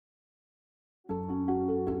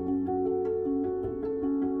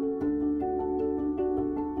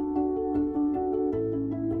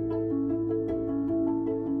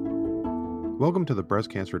Welcome to the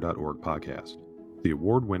BreastCancer.org podcast, the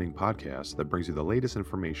award-winning podcast that brings you the latest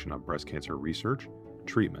information on breast cancer research,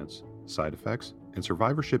 treatments, side effects, and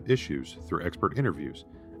survivorship issues through expert interviews,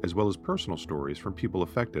 as well as personal stories from people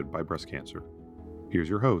affected by breast cancer. Here's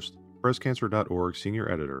your host, BreastCancer.org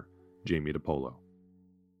Senior Editor, Jamie DiPolo.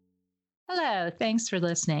 Hello, thanks for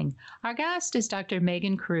listening. Our guest is Dr.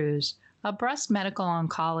 Megan Cruz, a breast medical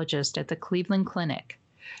oncologist at the Cleveland Clinic.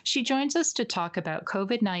 She joins us to talk about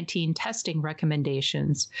COVID-19 testing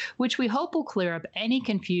recommendations, which we hope will clear up any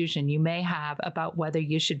confusion you may have about whether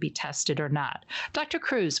you should be tested or not. Dr.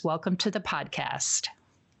 Cruz, welcome to the podcast.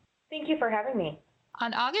 Thank you for having me.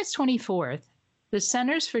 On August 24th, the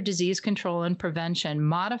Centers for Disease Control and Prevention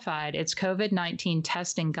modified its COVID-19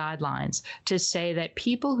 testing guidelines to say that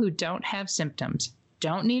people who don't have symptoms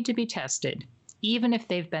don't need to be tested, even if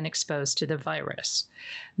they've been exposed to the virus.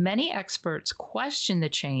 Many experts question the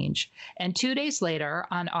change, and 2 days later,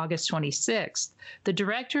 on August 26th, the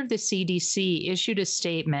director of the CDC issued a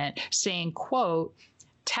statement saying, quote,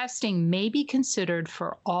 testing may be considered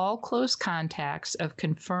for all close contacts of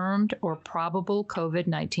confirmed or probable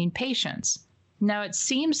COVID-19 patients. Now, it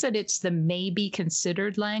seems that it's the may be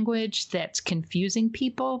considered language that's confusing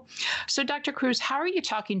people. So, Dr. Cruz, how are you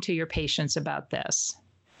talking to your patients about this?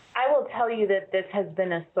 I will tell you that this has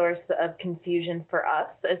been a source of confusion for us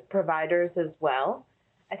as providers as well.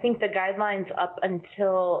 I think the guidelines up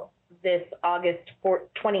until this August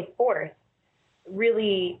 24th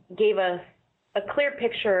really gave us a clear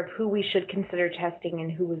picture of who we should consider testing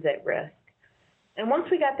and who was at risk. And once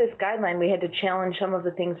we got this guideline, we had to challenge some of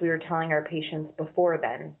the things we were telling our patients before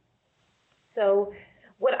then. So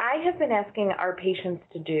what I have been asking our patients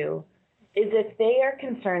to do is if they are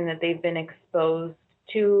concerned that they've been exposed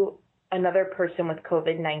to another person with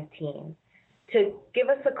COVID-19, to give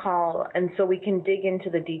us a call and so we can dig into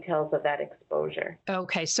the details of that exposure.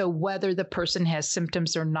 Okay, so whether the person has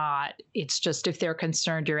symptoms or not, it's just if they're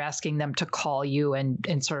concerned, you're asking them to call you and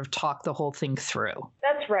sort of talk the whole thing through.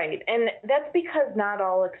 That's right. And that's because not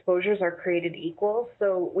all exposures are created equal.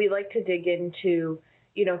 So we like to dig into,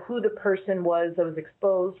 who the person was that was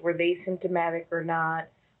exposed. Were they symptomatic or not?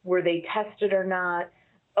 Were they tested or not?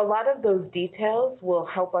 A lot of those details will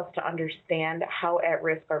help us to understand how at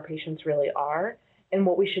risk our patients really are and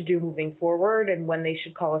what we should do moving forward and when they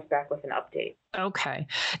should call us back with an update. Okay.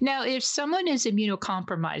 Now, if someone is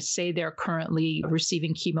immunocompromised, say they're currently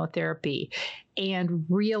receiving chemotherapy and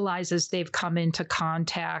realizes they've come into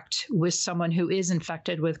contact with someone who is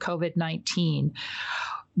infected with COVID-19,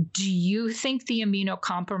 do you think the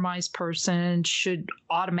immunocompromised person should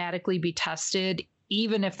automatically be tested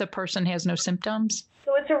even if the person has no symptoms?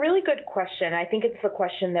 So it's a really good question. I think it's the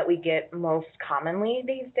question that we get most commonly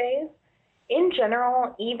these days. In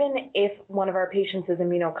general, even if one of our patients is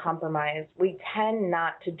immunocompromised, we tend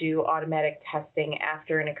not to do automatic testing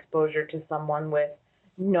after an exposure to someone with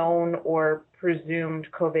known or presumed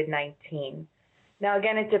COVID-19. Now,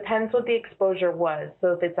 again, it depends what the exposure was.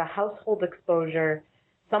 So if it's a household exposure,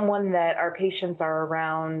 someone that our patients are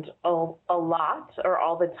around a lot or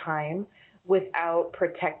all the time without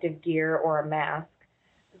protective gear or a mask,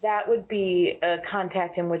 that would be a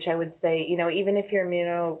contact in which I would say, even if you're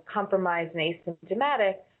immunocompromised and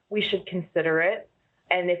asymptomatic, we should consider it.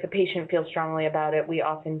 And if a patient feels strongly about it, we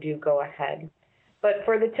often do go ahead. But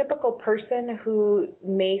for the typical person who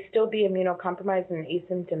may still be immunocompromised and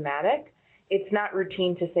asymptomatic, it's not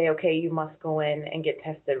routine to say, okay, you must go in and get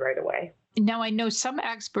tested right away. Now, I know some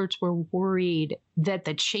experts were worried that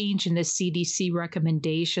the change in the CDC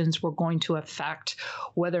recommendations were going to affect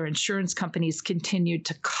whether insurance companies continued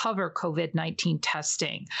to cover COVID-19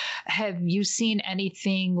 testing. Have you seen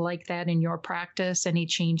anything like that in your practice? Any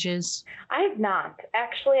changes? I have not.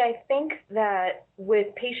 Actually, I think that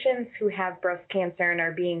with patients who have breast cancer and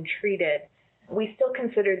are being treated, we still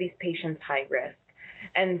consider these patients high risk.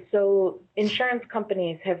 And so insurance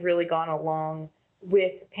companies have really gone along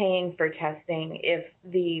with paying for testing if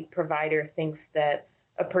the provider thinks that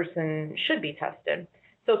a person should be tested.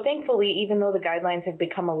 So thankfully, even though the guidelines have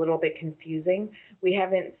become a little bit confusing, we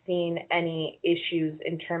haven't seen any issues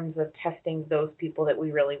in terms of testing those people that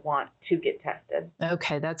we really want to get tested.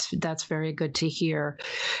 Okay, that's very good to hear.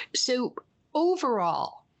 So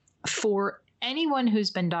overall, for anyone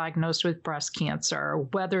who's been diagnosed with breast cancer,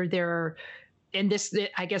 whether they're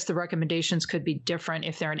I guess the recommendations could be different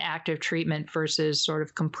if they're in active treatment versus sort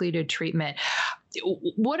of completed treatment.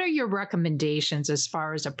 What are your recommendations as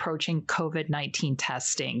far as approaching COVID-19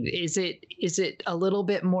 testing? Is it a little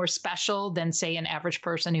bit more special than, say, an average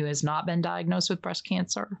person who has not been diagnosed with breast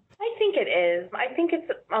cancer? I think it is. I think it's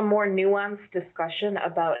a more nuanced discussion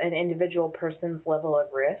about an individual person's level of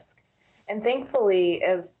risk. And thankfully,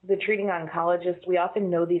 as the treating oncologist, we often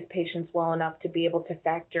know these patients well enough to be able to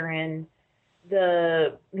factor in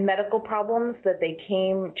the medical problems that they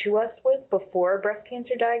came to us with before breast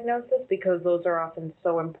cancer diagnosis, because those are often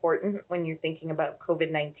so important when you're thinking about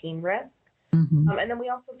COVID-19 risk. And then we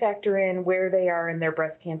also factor in where they are in their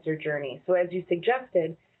breast cancer journey. So as you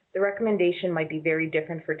suggested, the recommendation might be very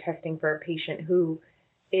different for testing for a patient who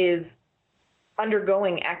is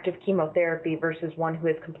undergoing active chemotherapy versus one who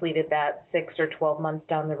has completed that 6 or 12 months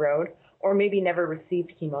down the road, or maybe never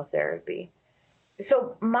received chemotherapy.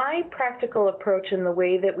 So my practical approach and the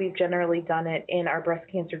way that we've generally done it in our breast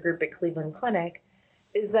cancer group at Cleveland Clinic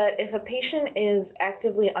is that if a patient is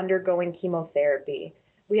actively undergoing chemotherapy,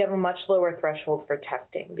 we have a much lower threshold for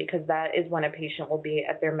testing, because that is when a patient will be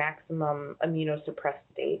at their maximum immunosuppressed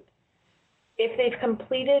state. If they've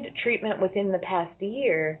completed treatment within the past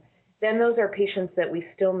year, then those are patients that we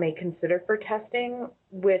still may consider for testing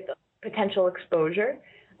with potential exposure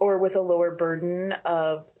or with a lower burden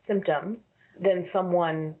of symptoms than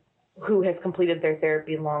someone who has completed their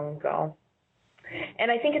therapy long ago. And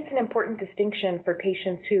I think it's an important distinction for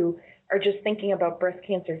patients who are just thinking about breast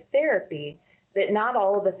cancer therapy, that not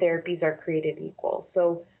all of the therapies are created equal.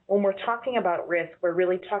 So when we're talking about risk, we're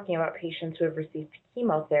really talking about patients who have received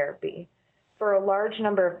chemotherapy. For a large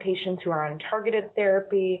number of patients who are on targeted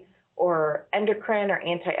therapy or endocrine or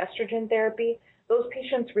anti-estrogen therapy, those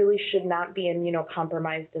patients really should not be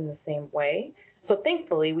immunocompromised in the same way. So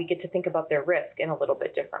thankfully, we get to think about their risk in a little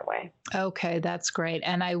bit different way. Okay, that's great.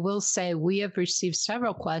 And I will say we have received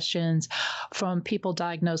several questions from people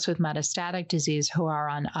diagnosed with metastatic disease who are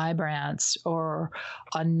on Ibrance or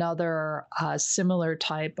another similar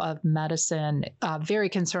type of medicine, very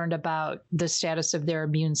concerned about the status of their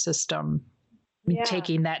immune system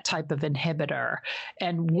taking that type of inhibitor.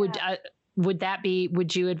 And would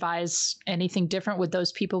you advise anything different? Would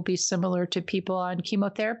those people be similar to people on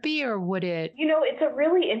chemotherapy, or would it? It's a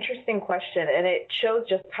really interesting question, and it shows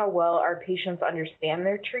just how well our patients understand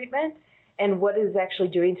their treatment and what it is actually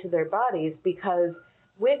doing to their bodies, because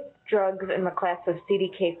with drugs in the class of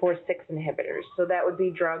CDK4/6 inhibitors, so that would be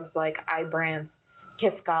drugs like Ibrance,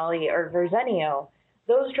 Kisqali, or Verzenio,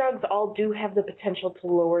 those drugs all do have the potential to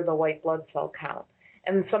lower the white blood cell count,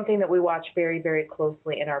 and something that we watch very, very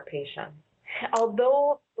closely in our patients.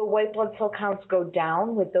 Although the white blood cell counts go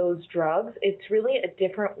down with those drugs, it's really a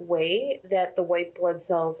different way that the white blood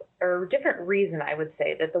cells, or a different reason, I would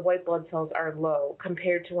say, that the white blood cells are low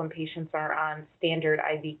compared to when patients are on standard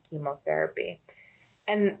IV chemotherapy.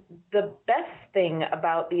 And the best thing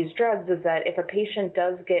about these drugs is that if a patient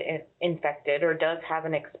does get infected or does have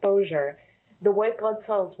an exposure, the white blood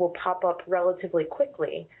cells will pop up relatively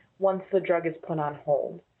quickly once the drug is put on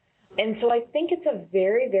hold. And so I think it's a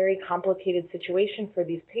very, very complicated situation for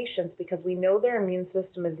these patients, because we know their immune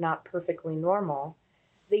system is not perfectly normal.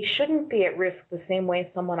 They shouldn't be at risk the same way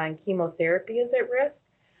someone on chemotherapy is at risk,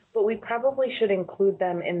 but we probably should include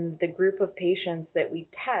them in the group of patients that we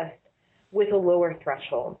test with a lower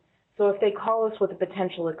threshold. So if they call us with a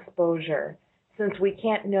potential exposure, since we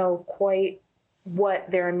can't know quite what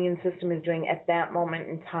their immune system is doing at that moment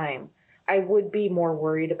in time, I would be more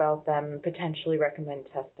worried about them, potentially recommend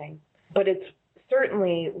testing. But it's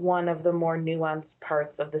certainly one of the more nuanced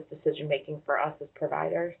parts of this decision-making for us as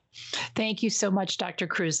providers. Thank you so much, Dr.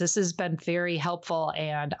 Kruse. This has been very helpful,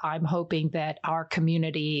 and I'm hoping that our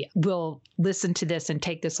community will listen to this and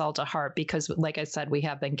take this all to heart, because, like I said, we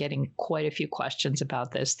have been getting quite a few questions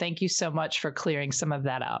about this. Thank you so much for clearing some of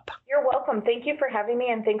that up. You're welcome. Thank you for having me,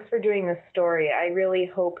 and thanks for doing this story. I really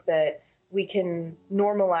hope that we can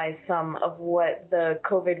normalize some of what the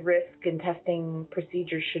COVID risk and testing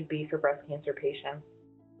procedures should be for breast cancer patients.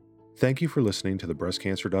 Thank you for listening to the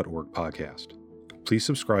breastcancer.org podcast. Please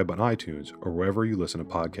subscribe on iTunes or wherever you listen to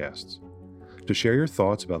podcasts. To share your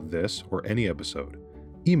thoughts about this or any episode,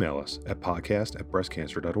 email us at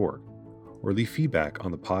podcast@breastcancer.org or leave feedback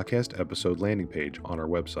on the podcast episode landing page on our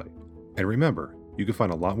website. And remember, you can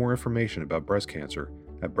find a lot more information about breast cancer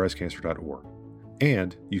at breastcancer.org.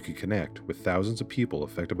 And you can connect with thousands of people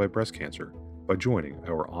affected by breast cancer by joining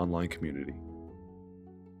our online community.